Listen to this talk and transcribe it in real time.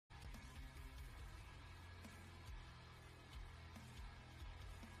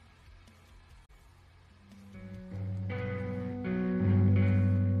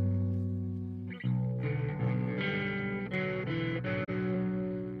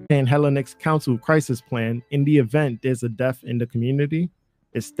Hellenix Council crisis plan. In the event there's a death in the community,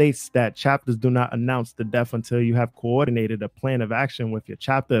 it states that chapters do not announce the death until you have coordinated a plan of action with your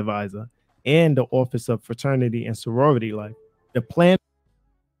chapter advisor and the Office of Fraternity and Sorority Life. The plan.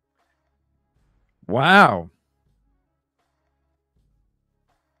 Wow.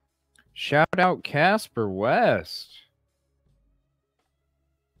 Shout out Casper West.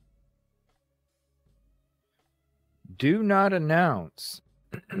 Do not announce.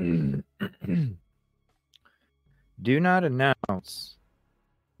 Do not announce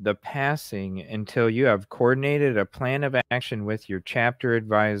the passing until you have coordinated a plan of action with your chapter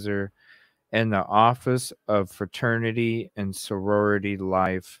advisor and the Office of Fraternity and Sorority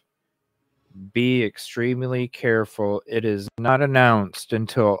Life. Be extremely careful. It is not announced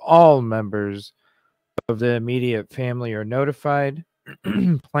until all members of the immediate family are notified.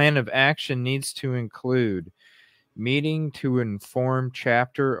 Plan of action needs to include meeting to inform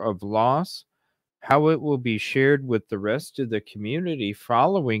chapter of loss, how it will be shared with the rest of the community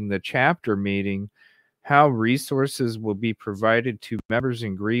following the chapter meeting, how resources will be provided to members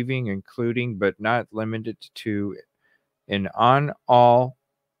in grieving, including but not limited to an on-call,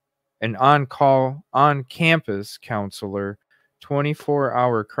 on-campus counselor,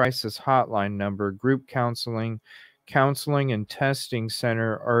 24-hour crisis hotline number, group counseling, counseling and testing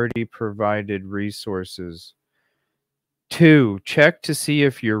center already provided resources. 2, check to see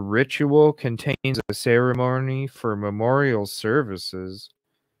if your ritual contains a ceremony for memorial services.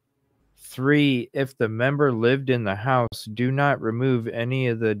 3, if the member lived in the house, do not remove any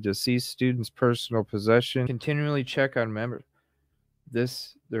of the deceased student's personal possession. Continually check on members.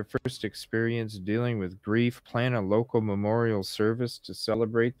 Their first experience dealing with grief. Plan a local memorial service to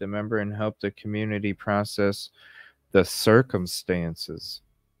celebrate the member and help the community process the circumstances.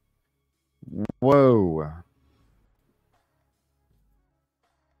 Whoa.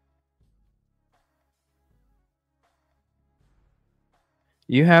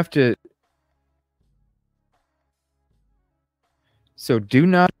 You have to. So do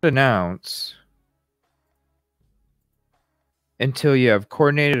not announce until you have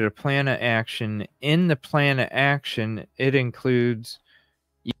coordinated a plan of action. In the plan of action, it includes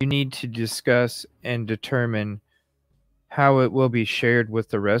you need to discuss and determine how it will be shared with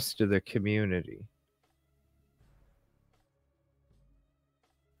the rest of the community.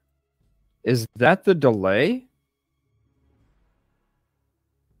 Is that the delay?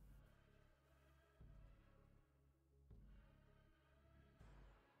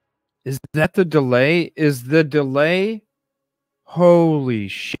 Is that the delay? Is the delay? Holy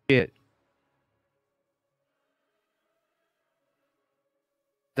shit.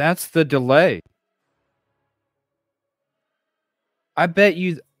 That's the delay. I bet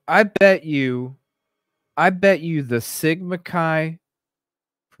you the Sigma Chi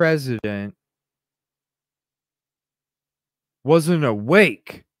president wasn't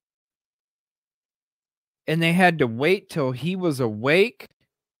awake. And they had to wait till he was awake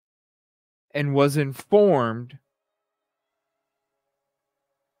and was informed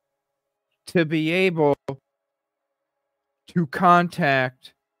to be able to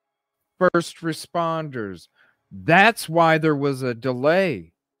contact first responders. That's why there was a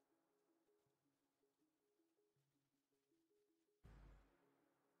delay.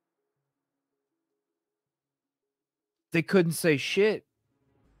 They couldn't say shit.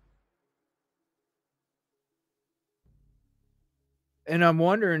 And I'm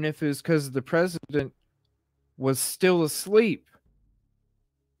wondering if it was because the president was still asleep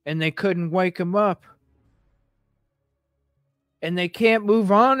and they couldn't wake him up. And they can't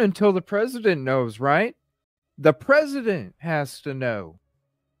move on until the president knows, right? The president has to know.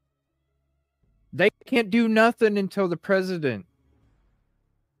 They can't do nothing until the president.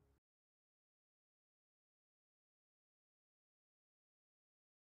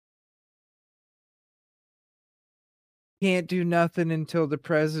 Can't do nothing until the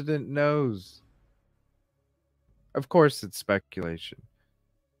president knows. Of course, it's speculation.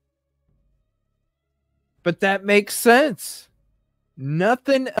 But that makes sense.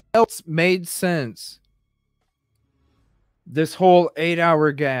 Nothing else made sense. This whole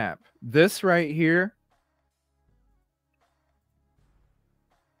 8-hour gap. This right here.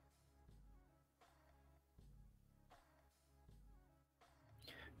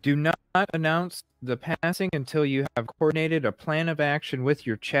 Do not announce the passing until you have coordinated a plan of action with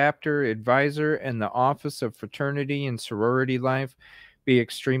your chapter advisor and the Office of Fraternity and Sorority Life. Be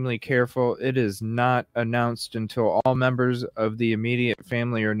extremely careful. It is not announced until all members of the immediate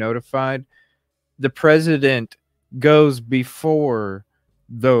family are notified. The president goes before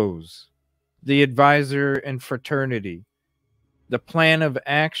those, the advisor and fraternity. The plan of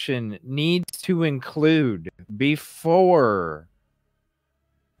action needs to include before.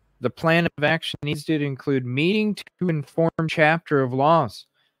 The plan of action needs to include meeting to inform chapter of laws.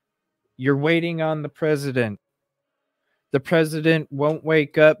 You're waiting on the president. The president won't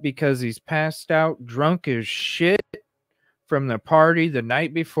wake up because he's passed out drunk as shit from the party the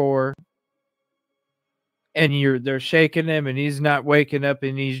night before. And they're shaking him and he's not waking up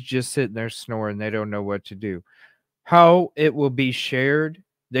and he's just sitting there snoring. They don't know what to do. How it will be shared,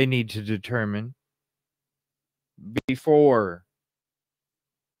 they need to determine before.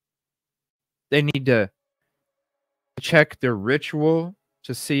 They need to check their ritual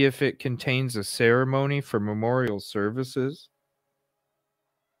to see if it contains a ceremony for memorial services.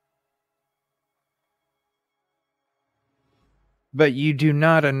 But you do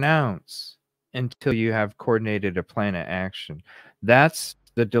not announce until you have coordinated a plan of action. That's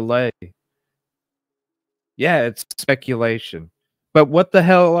the delay. Yeah, it's speculation. But what the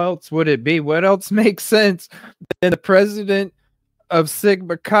hell else would it be? What else makes sense than the president of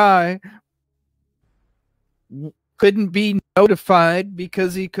Sigma Chi couldn't be notified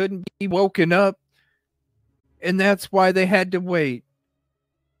because he couldn't be woken up, and that's why they had to wait.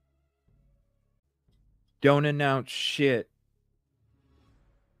 Don't announce shit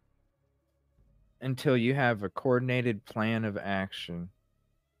until you have a coordinated plan of action.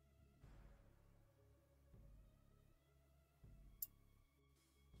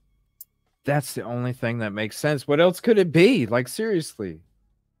 That's the only thing that makes sense. What else could it be? Like, seriously.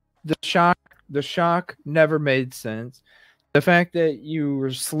 The shock never made sense. The fact that you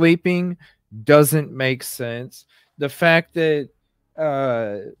were sleeping doesn't make sense. The fact that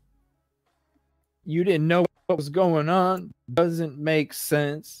you didn't know what was going on doesn't make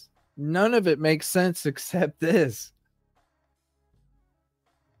sense. None of it makes sense except this.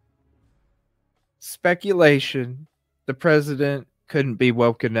 Speculation. The president couldn't be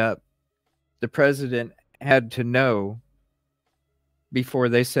woken up. The president had to know before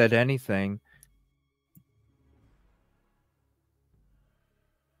they said anything.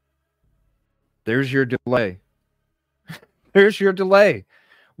 There's your delay. There's your delay.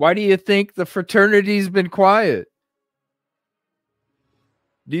 Why do you think the fraternity's been quiet?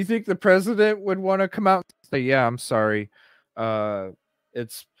 Do you think the president would want to come out and say, yeah, I'm sorry.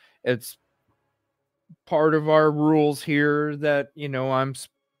 It's part of our rules here that, I'm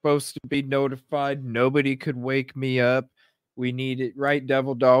supposed to be notified. Nobody could wake me up. We needed, right,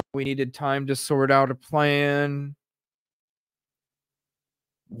 Devil Dog? We needed time to sort out a plan.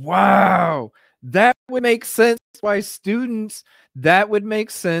 Wow. That would make sense why students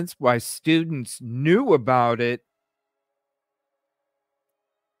knew about it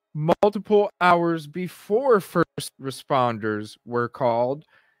multiple hours before first responders were called,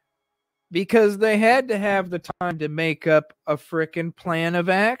 because they had to have the time to make up a frickin' plan of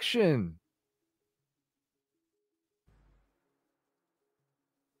action.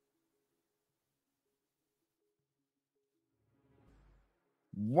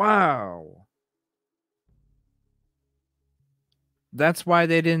 Wow. That's why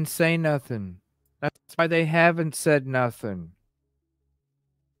they didn't say nothing. That's why they haven't said nothing.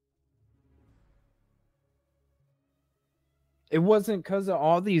 It wasn't because of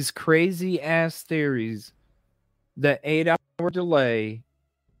all these crazy ass theories. The 8-hour delay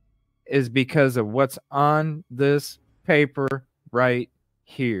is because of what's on this paper right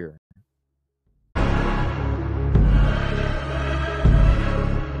here.